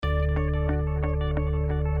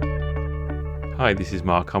Hi, this is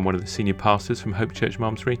Mark. I'm one of the senior pastors from Hope Church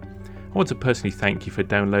Malmesbury. I want to personally thank you for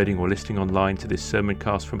downloading or listening online to this sermon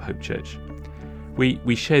cast from Hope Church.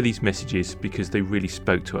 We share these messages because they really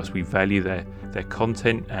spoke to us. We value their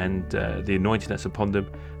content and the anointing that's upon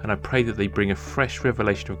them, and I pray that they bring a fresh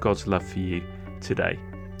revelation of God's love for you today.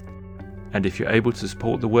 And if you're able to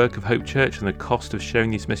support the work of Hope Church and the cost of sharing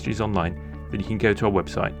these messages online, then you can go to our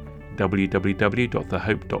website,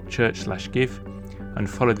 www.thehope.church/give, and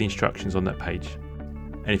follow the instructions on that page.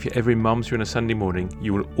 And if you're ever in Malmesbury on a Sunday morning,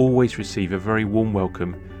 you will always receive a very warm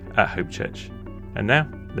welcome at Hope Church. And now,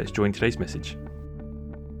 let's join today's message.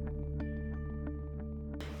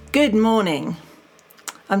 Good morning.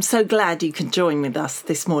 I'm so glad you could join with us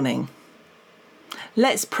this morning.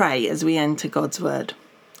 Let's pray as we enter God's Word.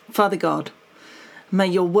 Father God, may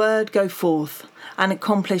your Word go forth and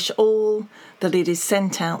accomplish all that it is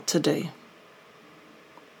sent out to do.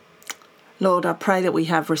 Lord, I pray that we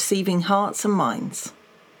have receiving hearts and minds,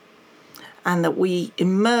 and that we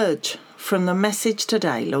emerge from the message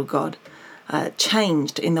today, Lord God,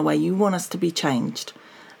 changed in the way you want us to be changed,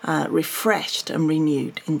 refreshed and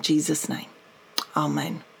renewed in Jesus' name.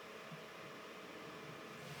 Amen.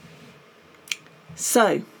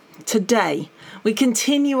 So, today we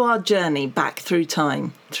continue our journey back through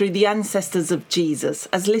time, through the ancestors of Jesus,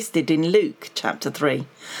 as listed in Luke chapter 3.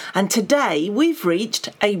 And today we've reached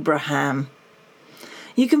Abraham.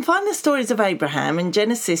 You can find the stories of Abraham in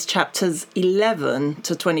Genesis chapters 11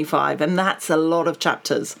 to 25, and that's a lot of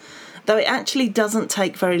chapters, though it actually doesn't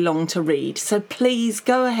take very long to read. So please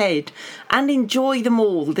go ahead and enjoy them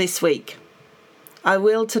all this week. I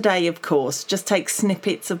will today, of course, just take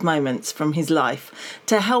snippets of moments from his life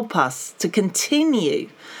to help us to continue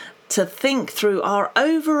to think through our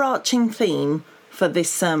overarching theme for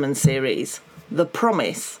this sermon series, the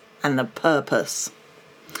promise and the purpose.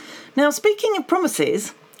 Now, speaking of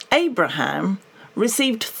promises, Abraham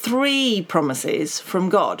received 3 promises from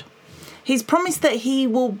God. He's promised that he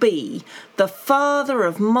will be the father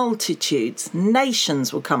of multitudes,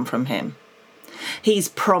 nations will come from him. He's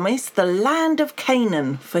promised the land of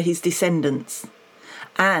Canaan for his descendants.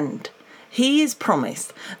 And he is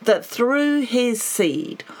promised that through his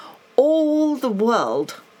seed, all the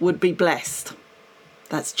world would be blessed.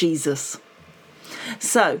 That's Jesus.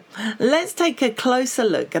 So, let's take a closer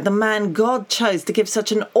look at the man God chose to give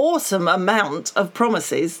such an awesome amount of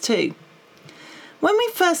promises to. When we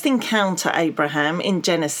first encounter Abraham in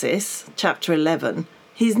Genesis chapter 11,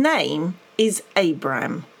 his name is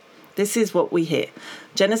Abram. This is what we hear.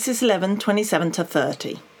 Genesis 11, 27 to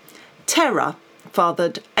 30. Terah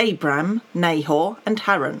fathered Abram, Nahor, and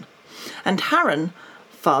Haran. And Haran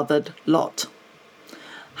fathered Lot.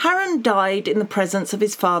 Haran died in the presence of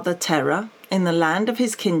his father Terah in the land of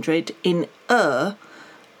his kindred in Ur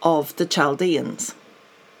of the Chaldeans.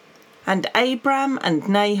 And Abram and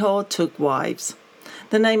Nahor took wives.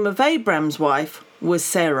 The name of Abram's wife was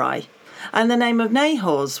Sarai, and the name of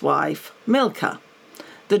Nahor's wife Milcah,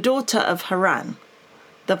 the daughter of Haran,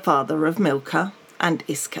 the father of Milcah and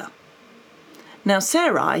Iscah. Now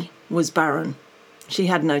Sarai was barren. She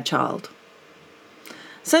had no child.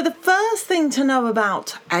 So the first thing to know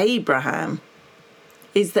about Abraham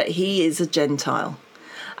is that he is a Gentile.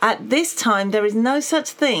 At this time, there is no such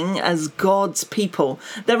thing as God's people.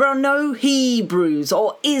 There are no Hebrews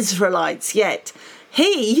or Israelites yet.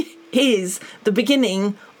 He is the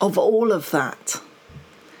beginning of all of that.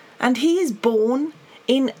 And he is born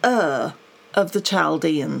in Ur of the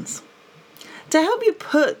Chaldeans. To help you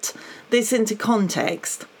put this into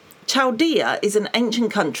context, Chaldea is an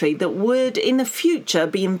ancient country that would in the future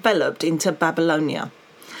be enveloped into Babylonia.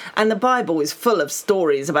 And the Bible is full of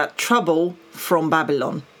stories about trouble from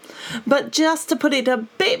Babylon. But just to put it a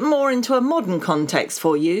bit more into a modern context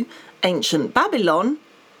for you, ancient Babylon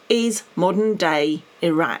is modern-day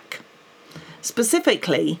Iraq.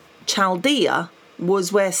 Specifically, Chaldea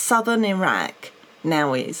was where southern Iraq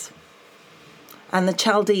now is. And the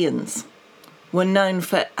Chaldeans were known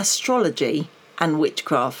for astrology and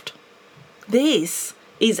witchcraft. This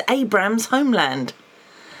is Abram's homeland.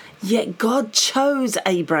 Yet God chose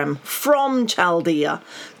Abram from Chaldea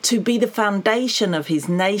to be the foundation of his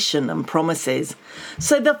nation and promises.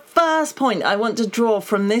 So the first point I want to draw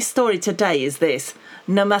from this story today is this: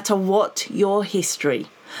 no matter what your history,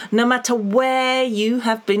 no matter where you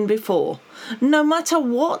have been before, no matter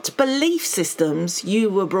what belief systems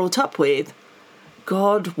you were brought up with,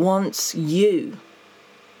 God wants you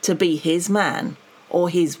to be his man or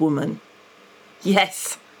his woman.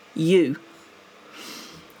 Yes, you.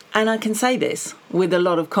 And I can say this with a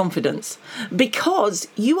lot of confidence because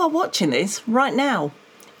you are watching this right now,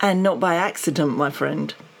 and not by accident, my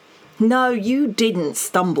friend. No, you didn't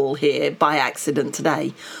stumble here by accident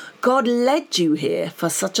today. God led you here for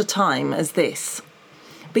such a time as this,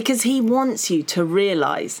 because he wants you to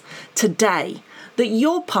realise today that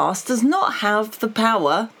your past does not have the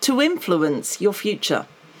power to influence your future.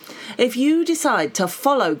 If you decide to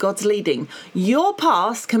follow God's leading, your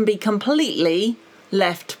past can be completely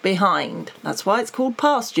left behind. That's why it's called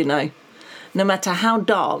past, no matter how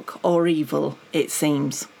dark or evil it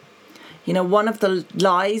seems. One of the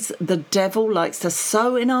lies the devil likes to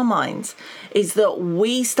sow in our minds is that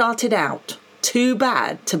we started out too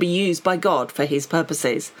bad to be used by God for his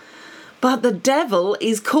purposes. But the devil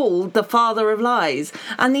is called the father of lies,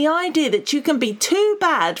 and the idea that you can be too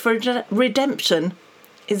bad for redemption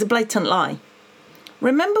is a blatant lie.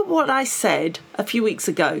 Remember what I said a few weeks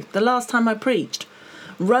ago, the last time I preached.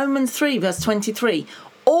 Romans 3 verse 23,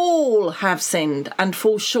 all have sinned and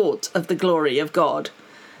fall short of the glory of God.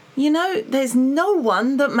 There's no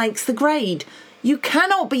one that makes the grade. You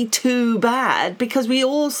cannot be too bad because we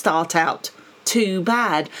all start out too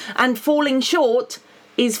bad. And falling short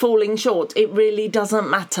is falling short. It really doesn't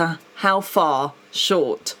matter how far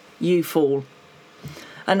short you fall.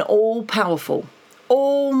 An all-powerful,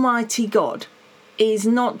 almighty God is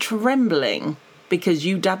not trembling because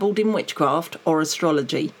you dabbled in witchcraft or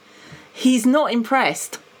astrology. He's not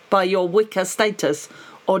impressed by your Wicca status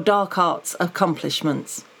or dark arts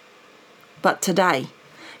accomplishments. But today,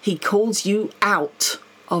 he calls you out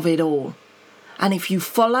of it all. And if you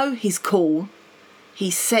follow his call, he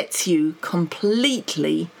sets you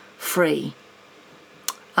completely free.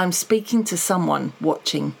 I'm speaking to someone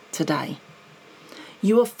watching today.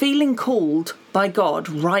 You are feeling called by God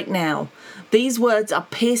right now. These words are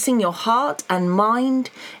piercing your heart and mind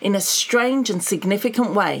in a strange and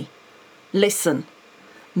significant way. Listen.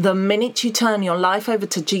 The minute you turn your life over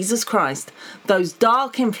to Jesus Christ, those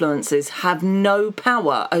dark influences have no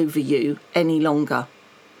power over you any longer.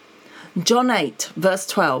 John 8, verse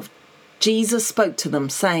 12, Jesus spoke to them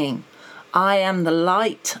saying, I am the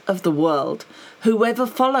light of the world. Whoever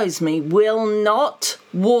follows me will not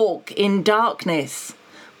walk in darkness,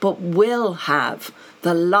 but will have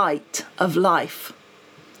the light of life.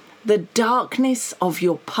 The darkness of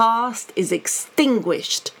your past is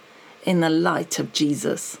extinguished in the light of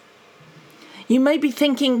Jesus. You may be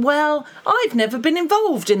thinking, well, I've never been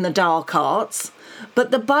involved in the dark arts, but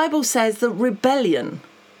the Bible says that rebellion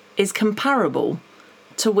is comparable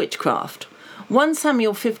to witchcraft. 1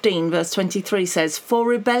 Samuel 15 verse 23 says, for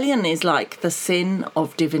rebellion is like the sin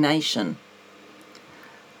of divination.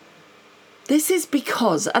 This is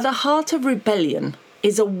because at the heart of rebellion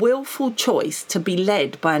is a willful choice to be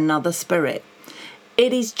led by another spirit.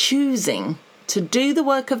 It is choosing to do the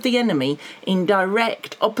work of the enemy in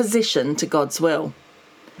direct opposition to God's will.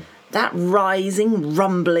 That rising,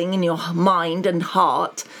 rumbling in your mind and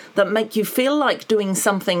heart that make you feel like doing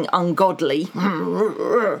something ungodly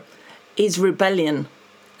is rebellion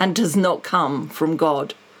and does not come from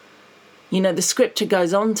God. The scripture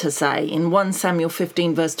goes on to say in 1 Samuel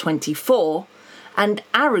 15 verse 24, and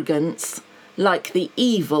arrogance like the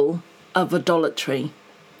evil of idolatry.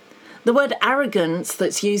 The word arrogance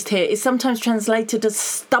that's used here is sometimes translated as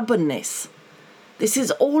stubbornness. This is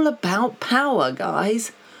all about power,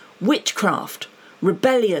 guys. Witchcraft,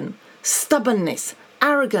 rebellion, stubbornness,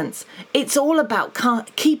 arrogance. It's all about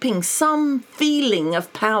keeping some feeling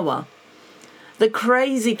of power. The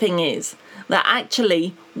crazy thing is that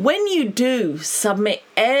actually, when you do submit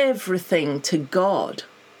everything to God,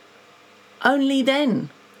 only then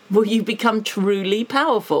will you become truly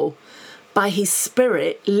powerful by his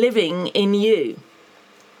Spirit living in you.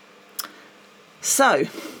 So,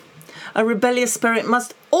 a rebellious spirit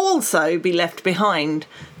must also be left behind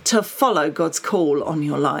to follow God's call on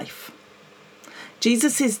your life.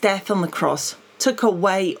 Jesus' death on the cross took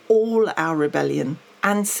away all our rebellion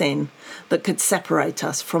and sin that could separate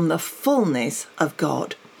us from the fullness of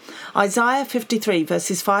God. Isaiah 53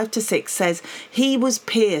 verses 5 to 6 says, he was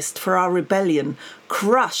pierced for our rebellion,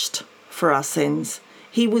 crushed for our sins.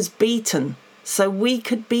 He was beaten so we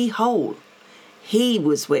could be whole. He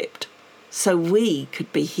was whipped so we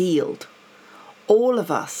could be healed. All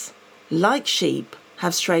of us, like sheep,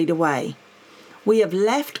 have strayed away. We have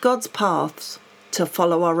left God's paths to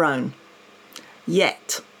follow our own.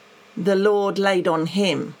 Yet the Lord laid on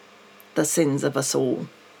him the sins of us all.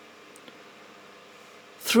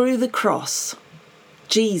 Through the cross,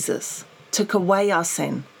 Jesus took away our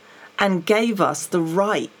sin and gave us the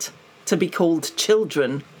right to be called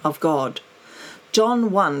children of God.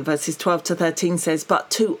 John 1 verses 12 to 13 says, but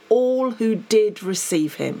to all who did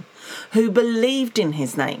receive him, who believed in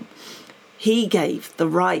his name, he gave the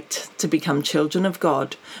right to become children of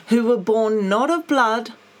God, who were born not of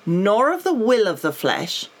blood, nor of the will of the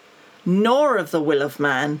flesh, nor of the will of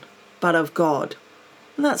man, but of God.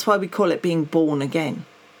 And that's why we call it being born again.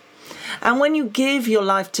 And when you give your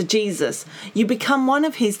life to Jesus, you become one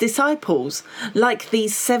of his disciples, like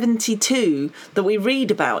these 72 that we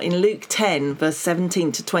read about in Luke 10, verse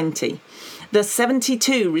 17 to 20. The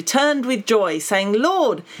 72 returned with joy, saying,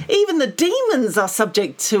 Lord, even the demons are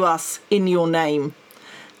subject to us in your name.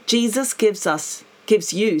 Jesus gives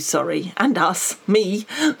you, and us, me,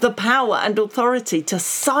 the power and authority to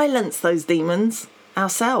silence those demons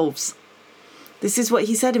ourselves. This is what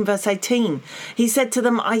he said in verse 18. He said to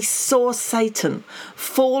them, I saw Satan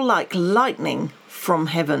fall like lightning from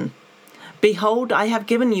heaven. Behold, I have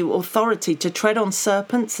given you authority to tread on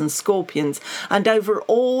serpents and scorpions and over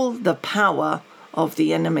all the power of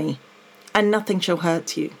the enemy, and nothing shall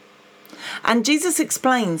hurt you. And Jesus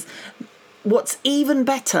explains what's even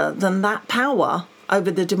better than that power over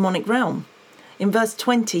the demonic realm. In verse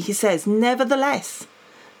 20, he says, Nevertheless,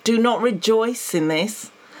 do not rejoice in this,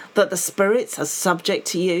 that the spirits are subject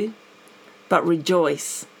to you, but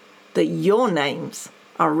rejoice that your names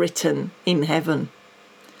are written in heaven.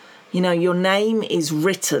 You know, your name is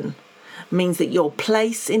written, means that your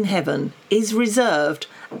place in heaven is reserved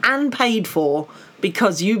and paid for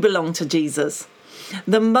because you belong to Jesus.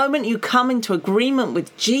 The moment you come into agreement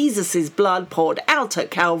with Jesus' blood poured out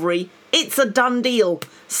at Calvary, it's a done deal.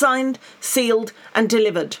 Signed, sealed, and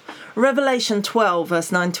delivered. Revelation 12,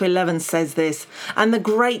 verse 9 to 11 says this, And the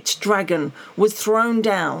great dragon was thrown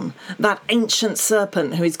down, that ancient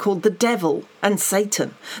serpent who is called the devil and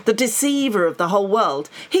Satan, the deceiver of the whole world.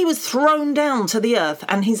 He was thrown down to the earth,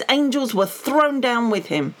 and his angels were thrown down with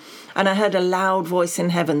him. And I heard a loud voice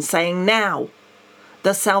in heaven saying, Now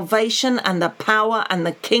the salvation and the power and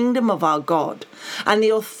the kingdom of our God and the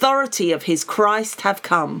authority of his Christ have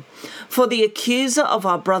come. For the accuser of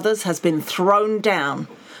our brothers has been thrown down,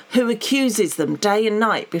 who accuses them day and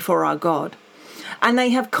night before our God. And they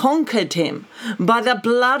have conquered him by the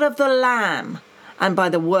blood of the Lamb and by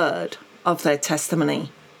the word of their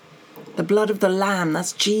testimony. The blood of the Lamb,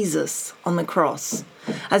 that's Jesus on the cross.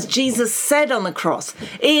 As Jesus said on the cross,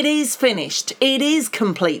 it is finished, it is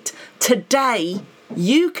complete. Today,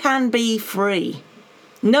 you can be free.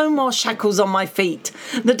 No more shackles on my feet.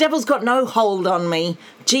 The devil's got no hold on me.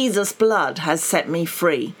 Jesus' blood has set me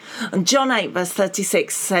free. And John 8 verse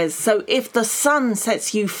 36 says, So if the Son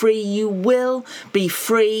sets you free, you will be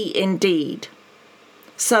free indeed.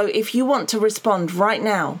 So if you want to respond right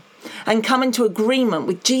now and come into agreement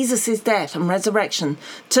with Jesus' death and resurrection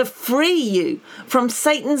to free you from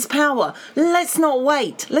Satan's power, let's not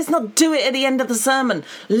wait. Let's not do it at the end of the sermon.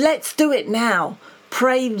 Let's do it now.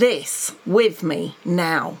 Pray this with me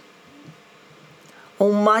now.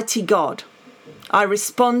 Almighty God, I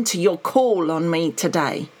respond to your call on me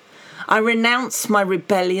today. I renounce my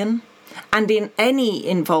rebellion and in any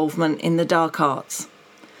involvement in the dark arts.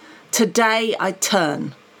 Today I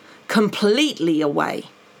turn completely away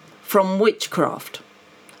from witchcraft,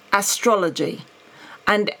 astrology,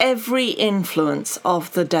 and every influence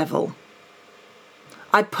of the devil.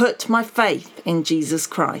 I put my faith in Jesus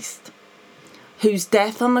Christ, whose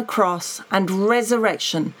death on the cross and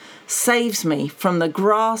resurrection saves me from the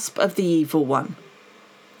grasp of the evil one.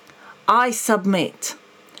 I submit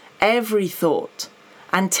every thought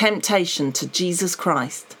and temptation to Jesus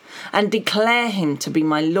Christ and declare him to be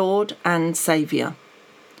my Lord and Saviour.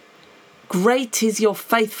 Great is your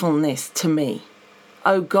faithfulness to me,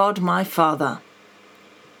 O God my Father.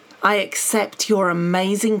 I accept your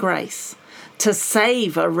amazing grace to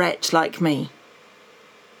save a wretch like me.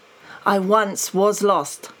 I once was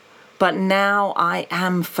lost, but now I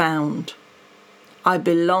am found. I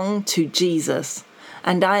belong to Jesus,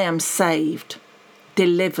 and I am saved,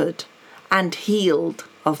 delivered, and healed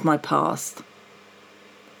of my past.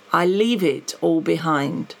 I leave it all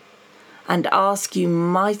behind and ask you,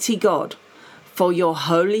 mighty God, for your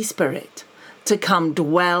Holy Spirit to come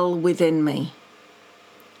dwell within me.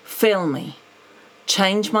 Fill me,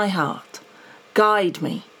 change my heart, guide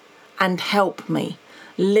me, and help me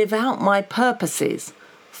live out my purposes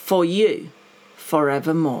for you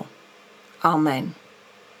forevermore. Amen.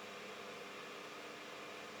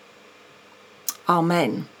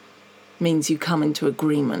 Amen means you come into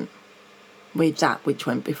agreement with that which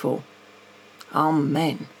went before.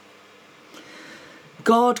 Amen.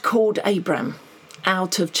 God called Abram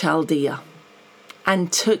out of Chaldea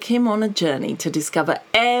and took him on a journey to discover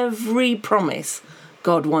every promise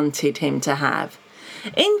God wanted him to have.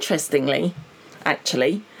 Interestingly,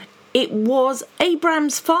 actually, it was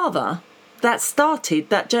Abraham's father that started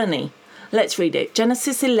that journey. Let's read it.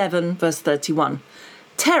 Genesis 11, verse 31.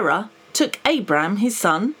 Terah took Abram, his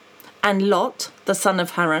son, and Lot, the son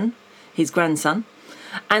of Haran, his grandson,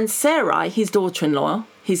 and Sarai, his daughter-in-law,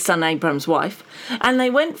 his son Abram's wife, and they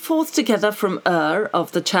went forth together from Ur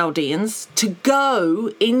of the Chaldeans to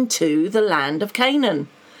go into the land of Canaan.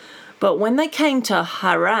 But when they came to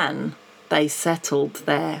Haran, they settled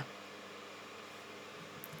there.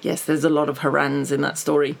 Yes, there's a lot of Harans in that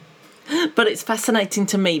story. But it's fascinating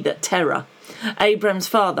to me that Terah, Abram's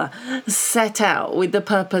father, set out with the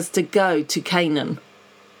purpose to go to Canaan,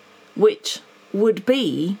 which would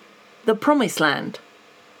be the promised land.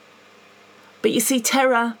 But you see,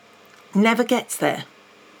 Terah never gets there.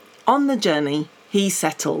 On the journey, he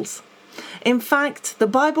settles. In fact, the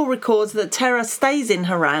Bible records that Terah stays in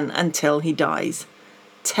Haran until he dies.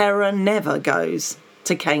 Terah never goes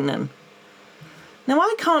to Canaan. Now,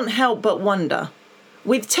 I can't help but wonder,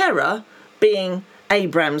 with Terah being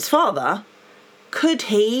Abram's father, could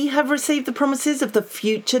he have received the promises of the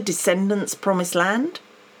future descendants' promised land?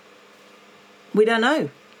 We don't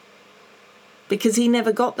know, because he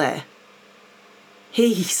never got there.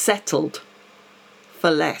 He settled for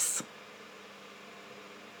less.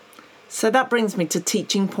 So that brings me to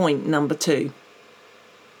teaching point number 2.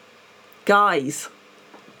 Guys,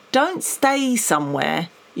 don't stay somewhere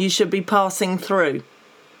you should be passing through.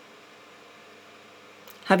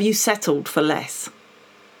 Have you settled for less?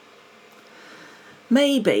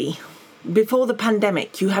 Maybe before the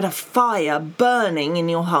pandemic you had a fire burning in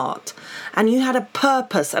your heart and you had a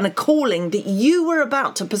purpose and a calling that you were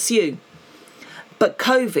about to pursue. But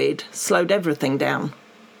COVID slowed everything down,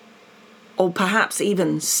 or perhaps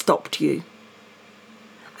even stopped you.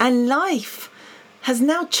 And life has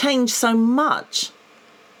now changed so much,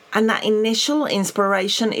 and that initial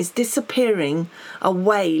inspiration is disappearing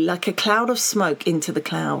away like a cloud of smoke into the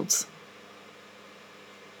clouds.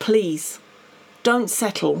 Please, don't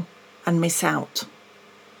settle and miss out.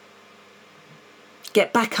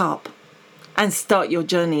 Get back up and start your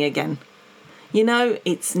journey again. You know,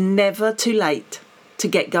 it's never too late to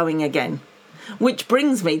get going again. Which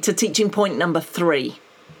brings me to teaching point number 3.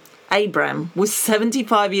 Abram was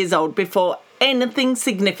 75 years old before anything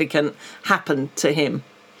significant happened to him.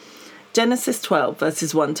 Genesis 12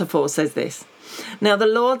 verses 1 to 4 says this. Now the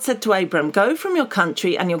Lord said to Abram, go from your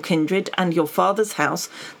country and your kindred and your father's house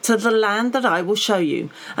to the land that I will show you,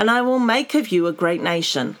 and I will make of you a great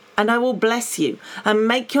nation, and I will bless you and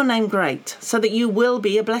make your name great, so that you will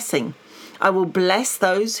be a blessing. I will bless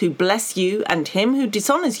those who bless you, and him who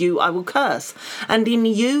dishonors you I will curse. And in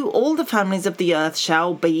you all the families of the earth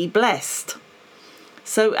shall be blessed.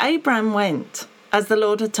 So Abram went, as the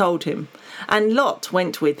Lord had told him, and Lot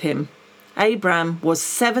went with him. Abram was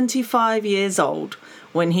 75 years old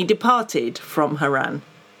when he departed from Haran.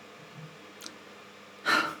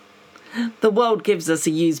 The world gives us a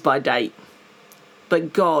use-by date,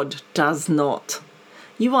 but God does not.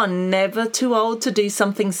 You are never too old to do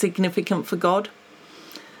something significant for God.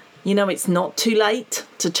 You know, it's not too late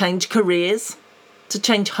to change careers, to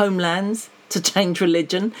change homelands, to change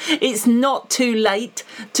religion. It's not too late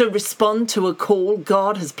to respond to a call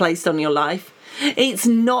God has placed on your life. It's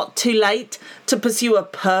not too late to pursue a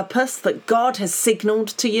purpose that God has signalled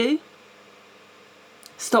to you.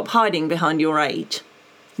 Stop hiding behind your age.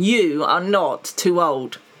 You are not too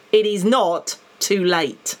old. It is not too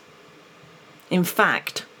late. In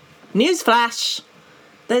fact, newsflash,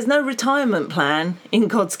 there's no retirement plan in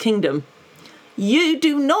God's kingdom. You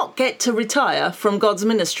do not get to retire from God's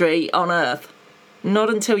ministry on earth, not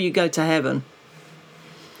until you go to heaven.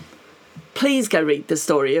 Please go read the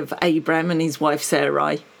story of Abram and his wife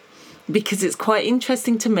Sarai, because it's quite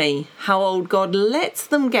interesting to me how old God lets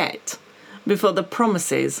them get before the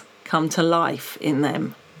promises come to life in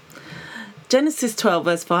them. Genesis 12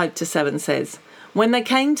 verse 5 to 7 says, when they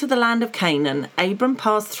came to the land of Canaan, Abram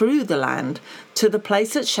passed through the land to the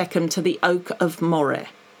place at Shechem to the oak of Moreh.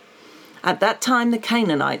 At that time the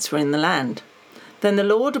Canaanites were in the land. Then the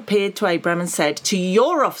Lord appeared to Abram and said, to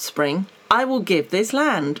your offspring I will give this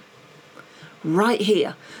land. Right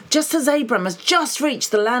here, just as Abram has just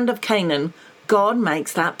reached the land of Canaan, God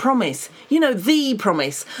makes that promise. You know, the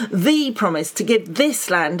promise to give this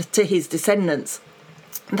land to his descendants.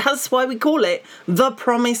 That's why we call it the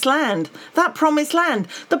Promised Land. That Promised Land,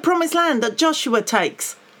 the Promised Land that Joshua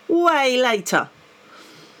takes way later.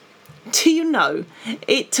 Do you know,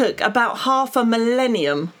 it took about half a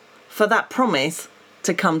millennium for that promise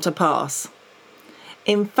to come to pass.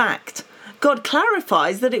 In fact, God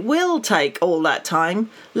clarifies that it will take all that time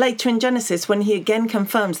later in Genesis when he again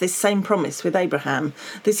confirms this same promise with Abraham.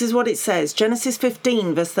 This is what it says, Genesis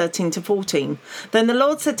 15 verse 13 to 14. Then the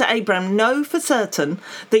Lord said to Abram, know for certain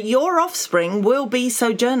that your offspring will be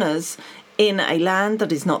sojourners in a land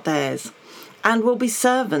that is not theirs, and will be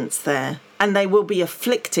servants there, and they will be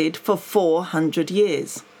afflicted for 400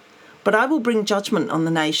 years. But I will bring judgment on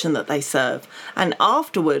the nation that they serve, and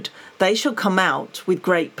afterward they shall come out with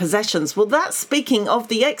great possessions. Well, that's speaking of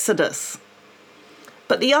the Exodus.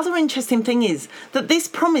 But the other interesting thing is that this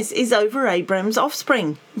promise is over Abraham's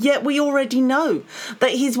offspring. Yet we already know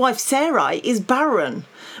that his wife Sarai is barren.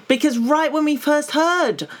 Because right when we first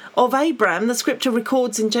heard of Abraham, the scripture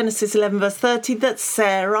records in Genesis 11 verse 30 that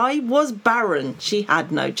Sarai was barren. She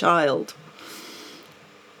had no child.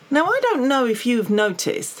 Now, I don't know if you've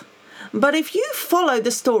noticed, but if you follow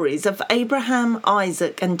the stories of Abraham,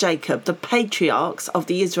 Isaac and Jacob, the patriarchs of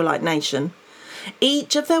the Israelite nation,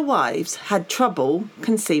 each of their wives had trouble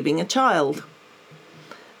conceiving a child.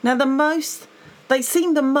 Now, they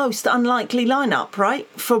seem the most unlikely lineup, right,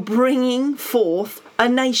 for bringing forth a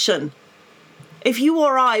nation. If you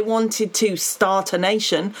or I wanted to start a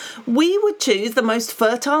nation, we would choose the most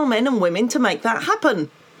fertile men and women to make that happen.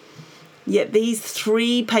 Yet these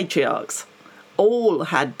three patriarchs all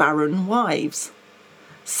had barren wives.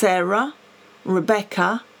 Sarah,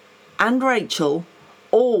 Rebecca, and Rachel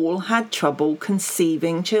all had trouble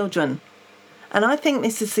conceiving children. And I think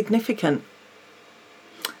this is significant.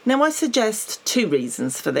 Now, I suggest two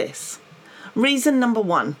reasons for this. Reason number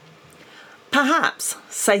one, perhaps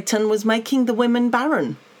Satan was making the women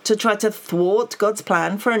barren to try to thwart God's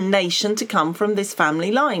plan for a nation to come from this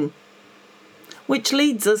family line. Which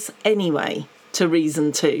leads us anyway to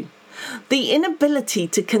reason two. The inability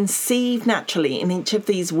to conceive naturally in each of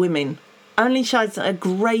these women only shines a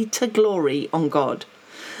greater glory on God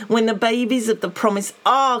when the babies of the promise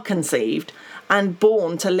are conceived and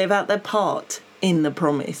born to live out their part in the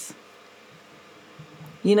promise.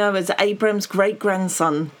 You know, as Abraham's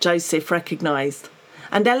great-grandson Joseph recognised,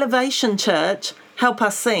 and Elevation Church help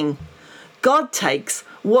us sing, God takes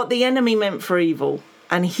what the enemy meant for evil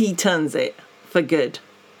and he turns it for good.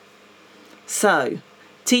 So,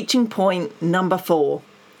 teaching point number 4.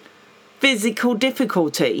 Physical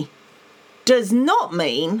difficulty does not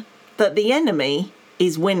mean that the enemy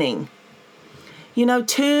is winning. You know,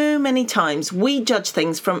 too many times we judge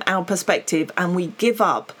things from our perspective and we give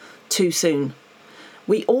up too soon.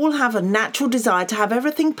 We all have a natural desire to have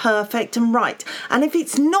everything perfect and right. And if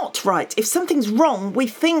it's not right, if something's wrong, we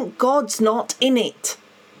think God's not in it.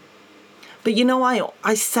 But you know,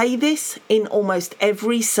 I say this in almost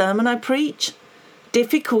every sermon I preach.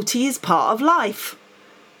 Difficulty is part of life.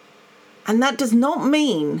 And that does not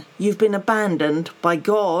mean you've been abandoned by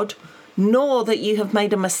God, nor that you have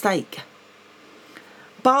made a mistake.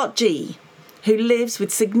 Bart G., who lives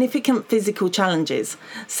with significant physical challenges,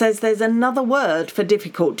 says there's another word for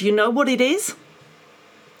difficult. Do you know what it is?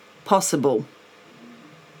 Possible.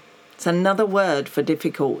 It's another word for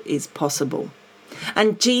difficult is possible.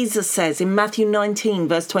 And Jesus says in Matthew 19,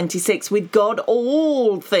 verse 26, with God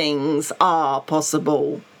all things are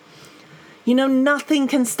possible. You know, nothing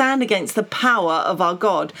can stand against the power of our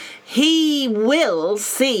God. He will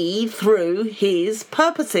see through his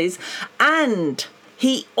purposes, and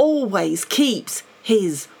he always keeps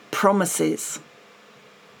his promises.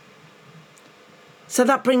 So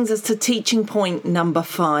that brings us to teaching point number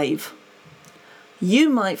 5. You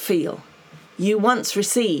might feel you once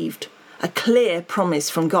received a clear promise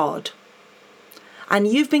from God, and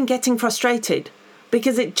you've been getting frustrated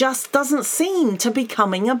because it just doesn't seem to be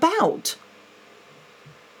coming about.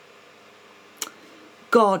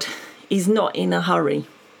 God is not in a hurry.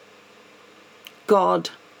 God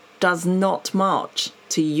does not march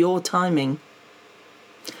to your timing.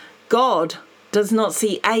 God does not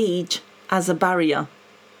see age as a barrier.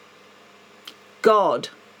 God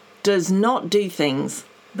does not do things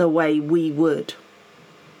the way we would.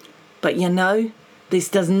 But you know, this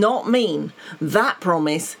does not mean that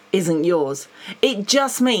promise isn't yours. It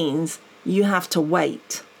just means you have to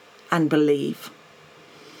wait and believe.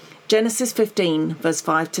 Genesis 15 verse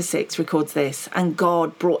 5 to 6 records this. And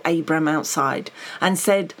God brought Abram outside and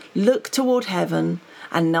said, look toward heaven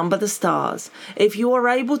and number the stars, if you are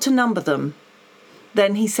able to number them.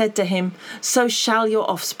 Then he said to him, so shall your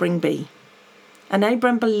offspring be. And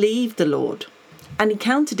Abram believed the Lord, and he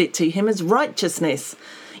counted it to him as righteousness.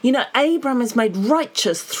 You know, Abram is made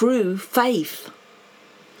righteous through faith.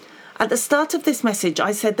 At the start of this message,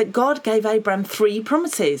 I said that God gave Abram 3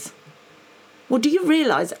 promises. Well, do you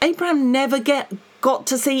realise Abraham never got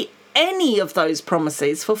to see any of those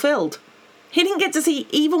promises fulfilled? He didn't get to see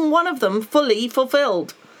even one of them fully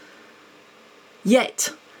fulfilled.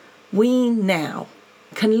 Yet, we now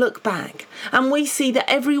can look back and we see that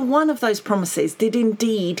every one of those promises did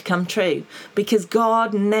indeed come true, because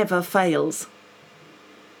God never fails.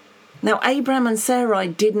 Now, Abraham and Sarai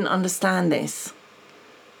didn't understand this.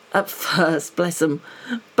 at first, bless them.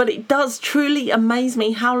 But it does truly amaze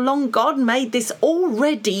me how long God made this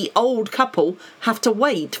already old couple have to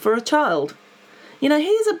wait for a child. You know,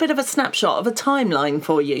 here's a bit of a snapshot of a timeline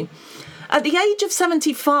for you. At the age of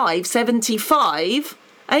 75,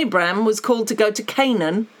 Abraham was called to go to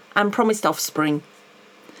Canaan and promised offspring.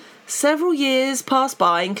 Several years passed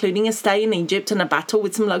by, including a stay in Egypt and a battle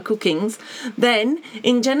with some local kings. Then,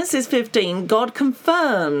 in Genesis 15, God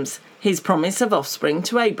confirms his promise of offspring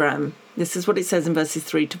to Abraham. This is what it says in verses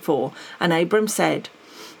 3 to 4. And Abram said,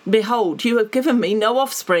 "Behold, you have given me no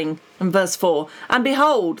offspring." In verse 4, "And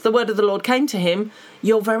behold, the word of the Lord came to him,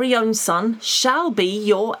 your very own son shall be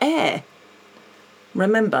your heir."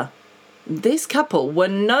 Remember, this couple were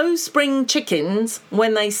no spring chickens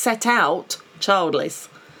when they set out childless.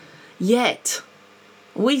 Yet,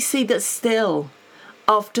 we see that still,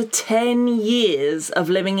 after 10 years of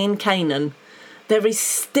living in Canaan, there is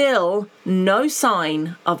still no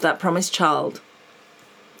sign of that promised child.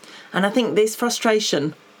 And I think this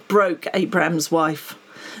frustration broke Abraham's wife.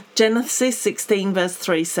 Genesis 16 verse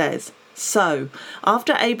 3 says, "So,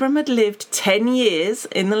 after Abram had lived 10 years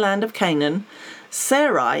in the land of Canaan,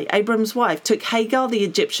 Sarai, Abram's wife, took Hagar the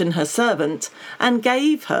Egyptian, her servant, and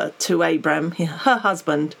gave her to Abram, her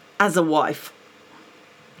husband, as a wife."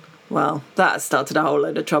 Well, that started a whole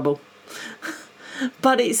load of trouble.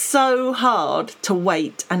 But it's so hard to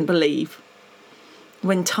wait and believe.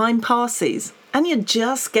 When time passes and you're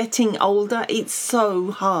just getting older, it's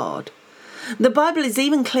so hard. The Bible is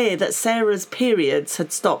even clear that Sarah's periods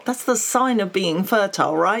had stopped. That's the sign of being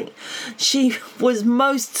fertile, right? She was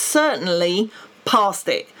most certainly past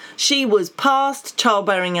it. She was past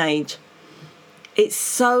childbearing age. It's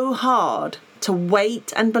so hard to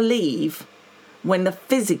wait and believe when the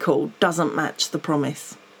physical doesn't match the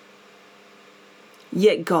promise.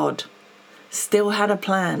 Yet God still had a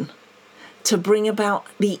plan to bring about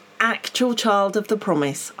the actual child of the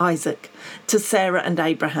promise, Isaac, to Sarah and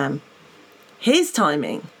Abraham. His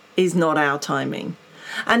timing is not our timing,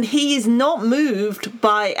 and he is not moved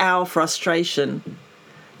by our frustration.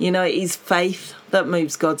 You know, it is faith that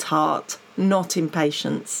moves God's heart, not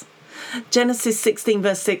impatience. Genesis 16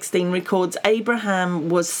 verse 16 records Abraham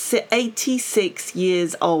was 86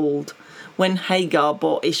 years old when Hagar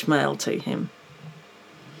bore Ishmael to him.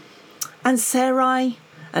 And Sarai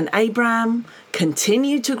and Abraham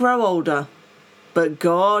continued to grow older, but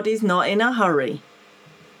God is not in a hurry.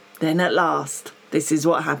 Then at last, this is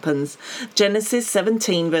what happens. Genesis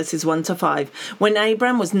 17 verses 1 to 5. When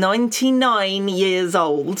Abram was 99 years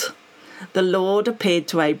old, the Lord appeared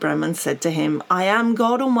to Abram and said to him, "I am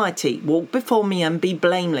God Almighty. Walk before me and be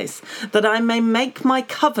blameless, that I may make my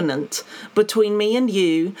covenant between me and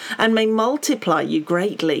you and may multiply you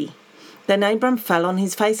greatly." Then Abram fell on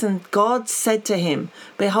his face, and God said to him,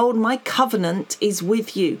 "Behold, my covenant is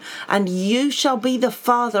with you, and you shall be the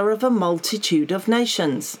father of a multitude of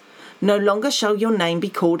nations. No longer shall your name be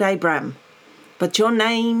called Abram, but your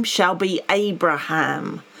name shall be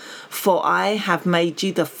Abraham, for I have made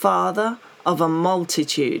you the father of a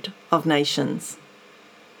multitude of nations."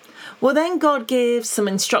 Well, then God gives some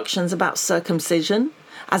instructions about circumcision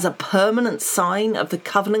as a permanent sign of the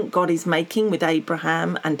covenant God is making with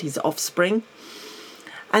Abraham and his offspring.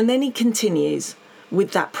 And then he continues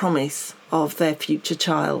with that promise of their future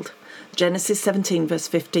child. Genesis 17 verse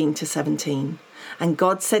 15 to 17. And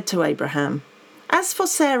God said to Abraham, "As for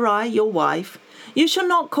Sarai, your wife, you shall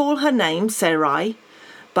not call her name Sarai,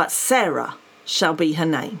 but Sarah shall be her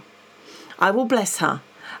name. I will bless her,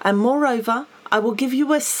 and moreover, I will give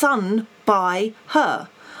you a son by her.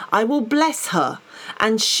 I will bless her,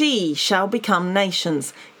 and she shall become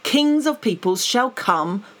nations. Kings of peoples shall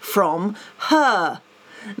come from her."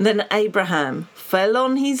 Then Abraham fell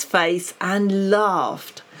on his face and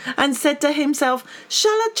laughed, and said to himself,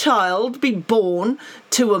 "Shall a child be born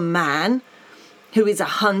to a man who is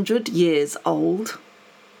 100 years old?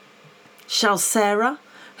 Shall Sarah,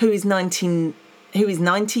 who is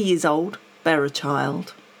 90 years old, bear a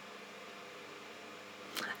child?"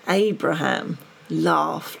 Abraham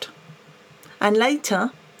laughed. And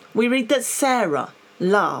later, we read that Sarah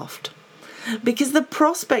laughed, because the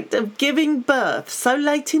prospect of giving birth so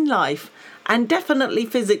late in life, and definitely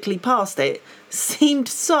physically past it, seemed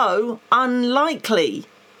so unlikely.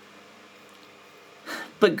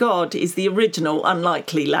 But God is the original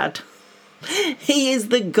unlikely lad. He is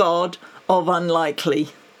the God of unlikely.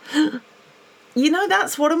 You know,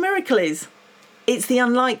 that's what a miracle is. It's the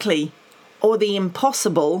unlikely or the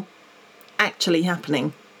impossible actually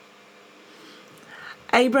happening.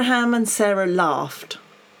 Abraham and Sarah laughed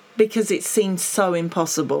because it seemed so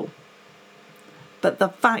impossible. But the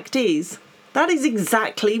fact is, that is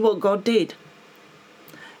exactly what God did.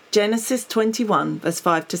 Genesis 21, verse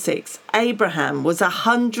 5 to 6. Abraham was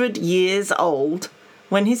 100 years old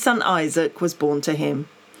when his son Isaac was born to him.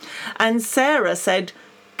 And Sarah said,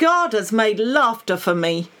 God has made laughter for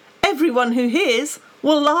me. Everyone who hears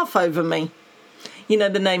will laugh over me. You know,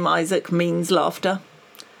 the name Isaac means laughter.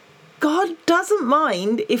 God doesn't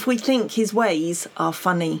mind if we think his ways are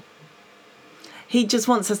funny. He just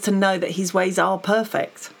wants us to know that his ways are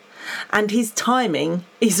perfect. And his timing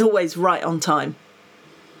is always right on time.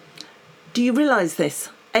 Do you realise this?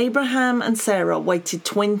 Abraham and Sarah waited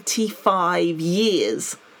 25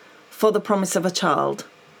 years for the promise of a child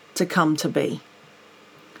to come to be.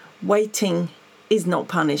 Waiting is not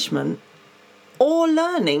punishment or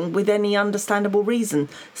learning with any understandable reason.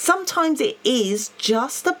 Sometimes it is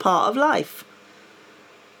just a part of life.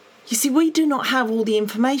 You see, we do not have all the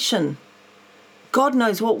information. God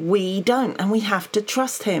knows what we don't, and we have to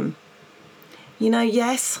trust him. You know,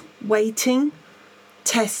 yes, waiting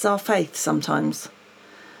tests our faith sometimes.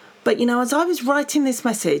 But, you know, as I was writing this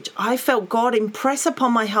message, I felt God impress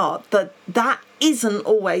upon my heart that that isn't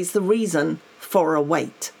always the reason for a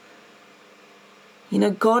wait. You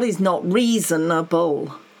know, God is not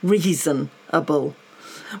reasonable.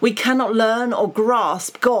 We cannot learn or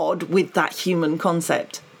grasp God with that human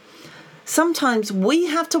concept. Sometimes we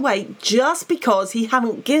have to wait just because he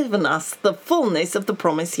hasn't given us the fullness of the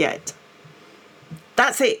promise yet.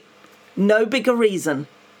 That's it. No bigger reason.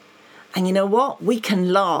 And you know what? We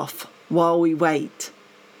can laugh while we wait.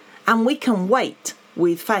 And we can wait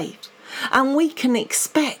with faith. And we can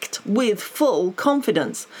expect with full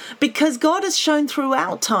confidence. Because God has shown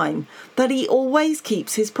throughout time that he always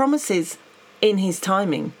keeps his promises in his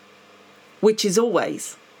timing. Which is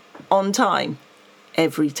always on time,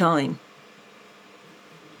 every time.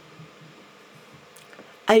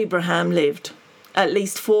 Abraham lived at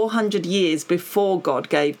least 400 years before God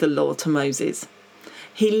gave the law to Moses.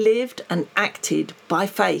 He lived and acted by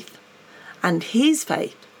faith, and his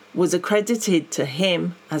faith was accredited to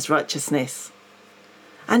him as righteousness.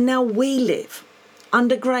 And now we live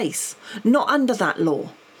under grace, not under that law,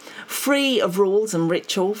 free of rules and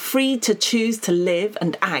ritual, free to choose to live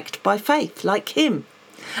and act by faith like him.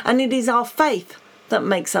 And it is our faith that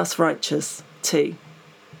makes us righteous too.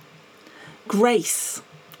 Grace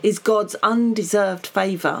is God's undeserved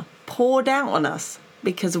favour poured out on us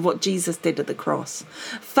because of what Jesus did at the cross.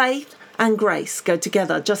 Faith and grace go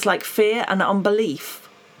together, just like fear and unbelief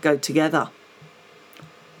go together.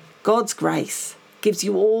 God's grace gives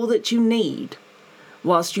you all that you need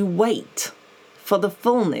whilst you wait for the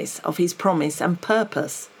fullness of his promise and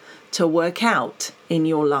purpose to work out in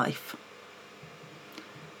your life.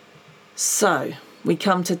 So, we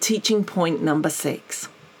come to teaching point number 6.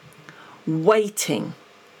 Waiting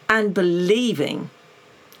and believing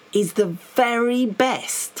is the very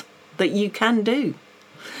best that you can do.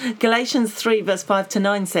 Galatians 3 verse 5 to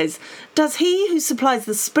 9 says, Does he who supplies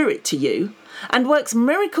the Spirit to you and works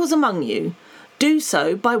miracles among you do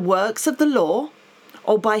so by works of the law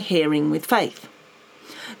or by hearing with faith?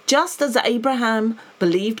 Just as Abraham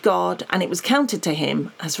believed God and it was counted to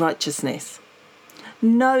him as righteousness.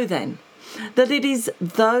 Know then that it is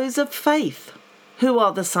those of faith who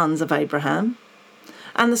are the sons of Abraham.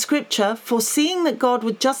 And the scripture, foreseeing that God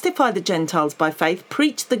would justify the Gentiles by faith,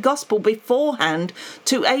 preached the gospel beforehand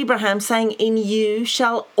to Abraham, saying, In you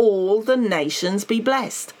shall all the nations be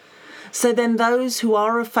blessed. So then those who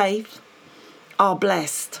are of faith are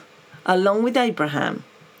blessed, along with Abraham,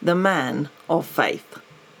 the man of faith.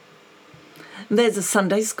 There's a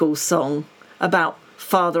Sunday school song about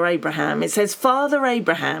Father Abraham. It says, Father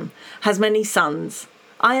Abraham has many sons.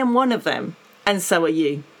 I am one of them, and so are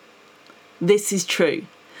you. This is true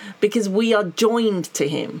because we are joined to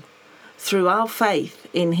him through our faith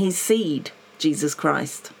in his seed, Jesus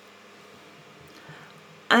Christ.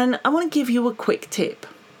 And I want to give you a quick tip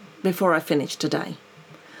before I finish today.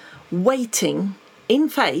 Waiting in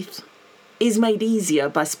faith is made easier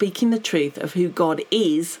by speaking the truth of who God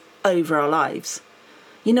is over our lives.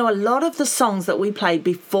 You know, a lot of the songs that we play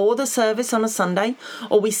before the service on a Sunday,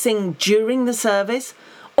 or we sing during the service,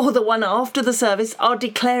 or the one after the service, are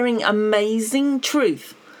declaring amazing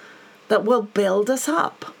truth that will build us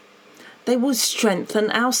up. They will strengthen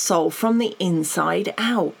our soul from the inside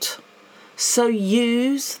out. So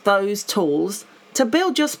use those tools to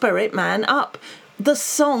build your spirit man up. The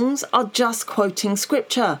songs are just quoting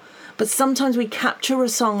scripture, but sometimes we capture a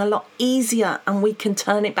song a lot easier and we can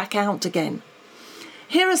turn it back out again.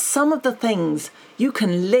 Here are some of the things you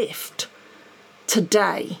can lift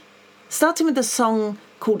today, starting with the song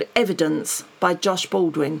called Evidence by Josh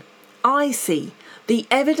Baldwin. I see the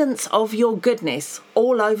evidence of your goodness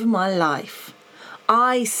all over my life.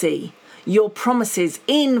 I see your promises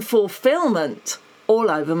in fulfillment all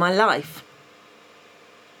over my life.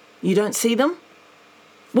 You don't see them?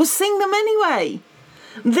 Well, sing them anyway.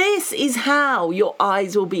 This is how your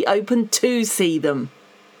eyes will be open to see them.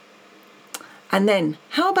 And then,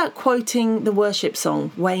 how about quoting the worship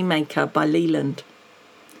song, Waymaker by Leland?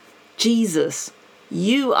 Jesus,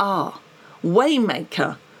 you are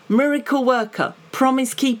Waymaker, miracle worker,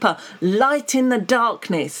 promise keeper, light in the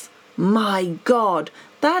darkness. My God,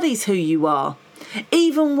 that is who you are.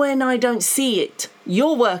 Even when I don't see it,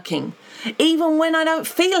 you're working. Even when I don't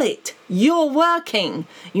feel it, you're working.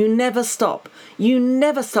 You never stop. You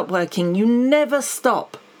never stop working. You never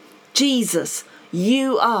stop. Jesus,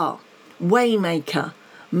 you are Waymaker,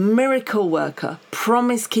 miracle worker,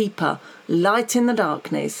 promise keeper, light in the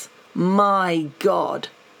darkness. My God,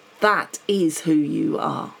 that is who you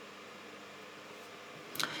are.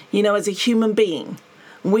 You know, as a human being,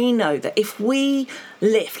 we know that if we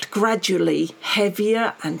lift gradually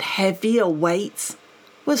heavier and heavier weights,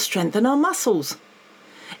 we'll strengthen our muscles.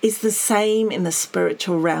 It's the same in the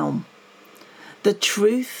spiritual realm. The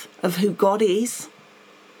truth of who God is,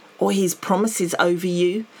 or his promises over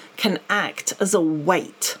you, can act as a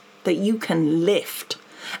weight that you can lift.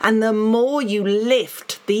 And the more you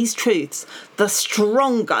lift these truths, the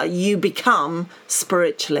stronger you become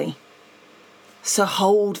spiritually. So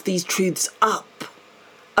hold these truths up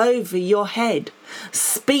over your head.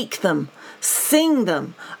 Speak them, sing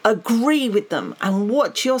them, agree with them, and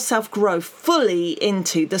watch yourself grow fully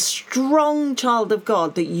into the strong child of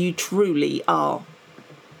God that you truly are.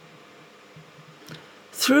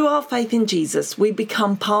 Through our faith in Jesus, we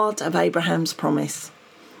become part of Abraham's promise.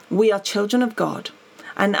 We are children of God,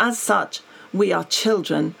 and as such, we are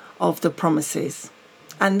children of the promises.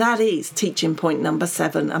 And that is teaching point number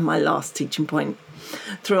 7 and my last teaching point.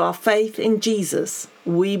 Through our faith in Jesus,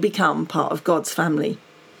 we become part of God's family.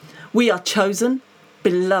 We are chosen,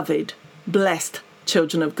 beloved, blessed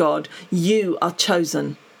children of God. You are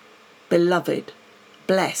chosen, beloved,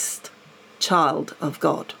 blessed child of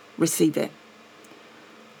God. Receive it.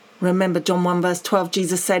 Remember John 1 verse 12,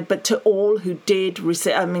 Jesus said, but to all who did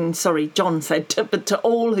receive, John said, but to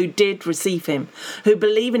all who did receive him, who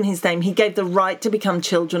believe in his name, he gave the right to become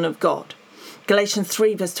children of God. Galatians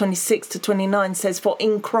 3 verse 26 to 29 says, for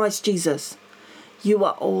in Christ Jesus, you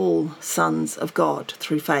are all sons of God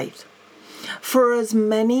through faith. For as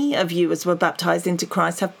many of you as were baptized into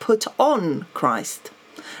Christ have put on Christ.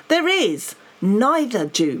 There is neither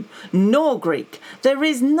Jew nor Greek. There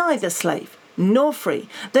is neither slave nor free.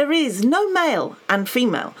 There is no male and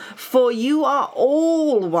female, for you are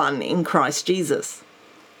all one in Christ Jesus.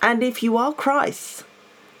 And if you are Christ's,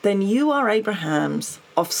 then you are Abraham's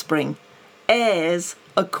offspring, heirs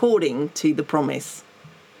according to the promise.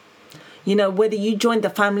 You know, whether you joined the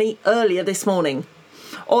family earlier this morning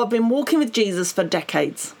or have been walking with Jesus for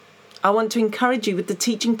decades, I want to encourage you with the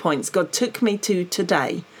teaching points God took me to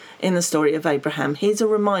today in the story of Abraham. Here's a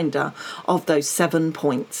reminder of those 7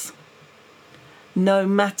 points. No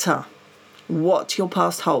matter what your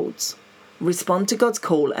past holds, respond to God's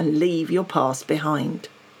call and leave your past behind.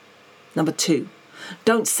 Number 2,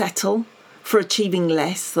 don't settle for achieving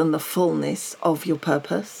less than the fullness of your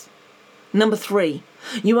purpose. Number 3,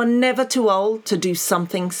 you are never too old to do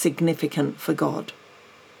something significant for God.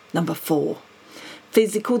 Number 4,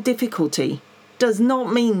 physical difficulty does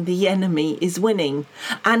not mean the enemy is winning.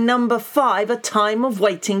 And number 5, a time of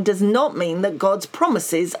waiting does not mean that God's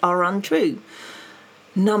promises are untrue.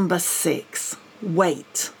 Number 6,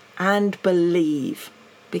 wait and believe,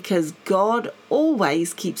 because God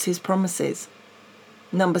always keeps his promises.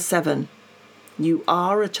 Number 7, you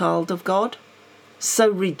are a child of God, so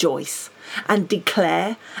rejoice and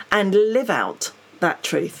declare and live out that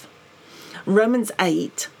truth. Romans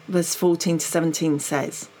 8 verse 14 to 17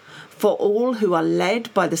 says, for all who are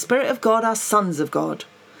led by the Spirit of God are sons of God.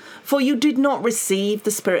 For you did not receive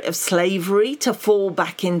the spirit of slavery to fall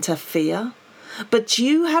back into fear, but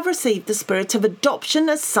you have received the spirit of adoption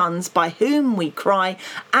as sons, by whom we cry,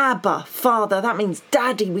 Abba, Father. That means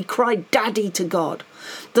Daddy. We cry Daddy to God.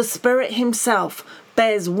 The Spirit himself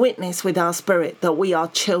bears witness with our spirit that we are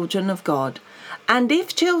children of God. And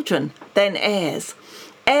if children, then heirs,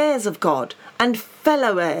 heirs of God and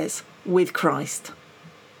fellow heirs with Christ.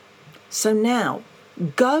 So now,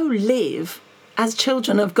 go live as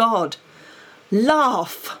children of God.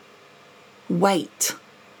 Laugh. Wait.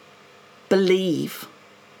 Believe,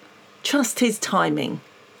 trust his timing,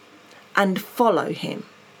 and follow him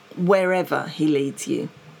wherever he leads you.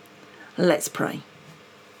 Let's pray.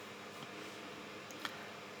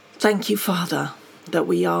 Thank you, Father, that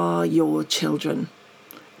we are your children,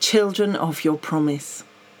 children of your promise.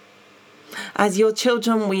 As your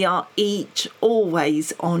children, we are each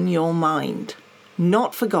always on your mind,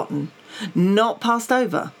 not forgotten, not passed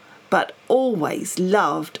over, but always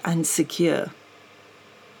loved and secure.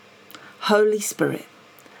 Holy Spirit,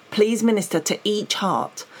 please minister to each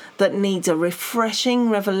heart that needs a refreshing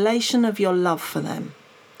revelation of your love for them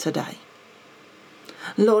today.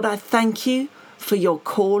 Lord, I thank you for your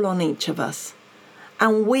call on each of us.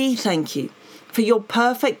 And we thank you for your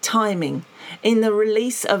perfect timing in the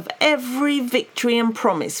release of every victory and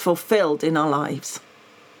promise fulfilled in our lives.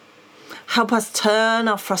 Help us turn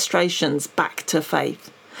our frustrations back to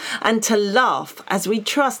faith and to laugh as we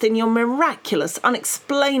trust in your miraculous,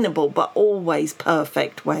 unexplainable, but always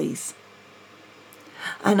perfect ways.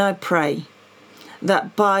 And I pray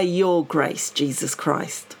that by your grace, Jesus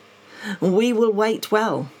Christ, we will wait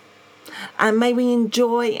well. And may we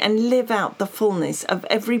enjoy and live out the fullness of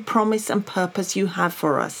every promise and purpose you have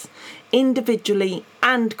for us, individually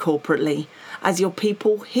and corporately, as your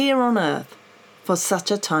people here on earth for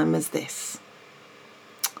such a time as this.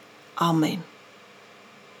 Amen.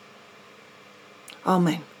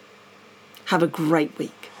 Amen. Have a great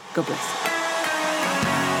week. God bless you.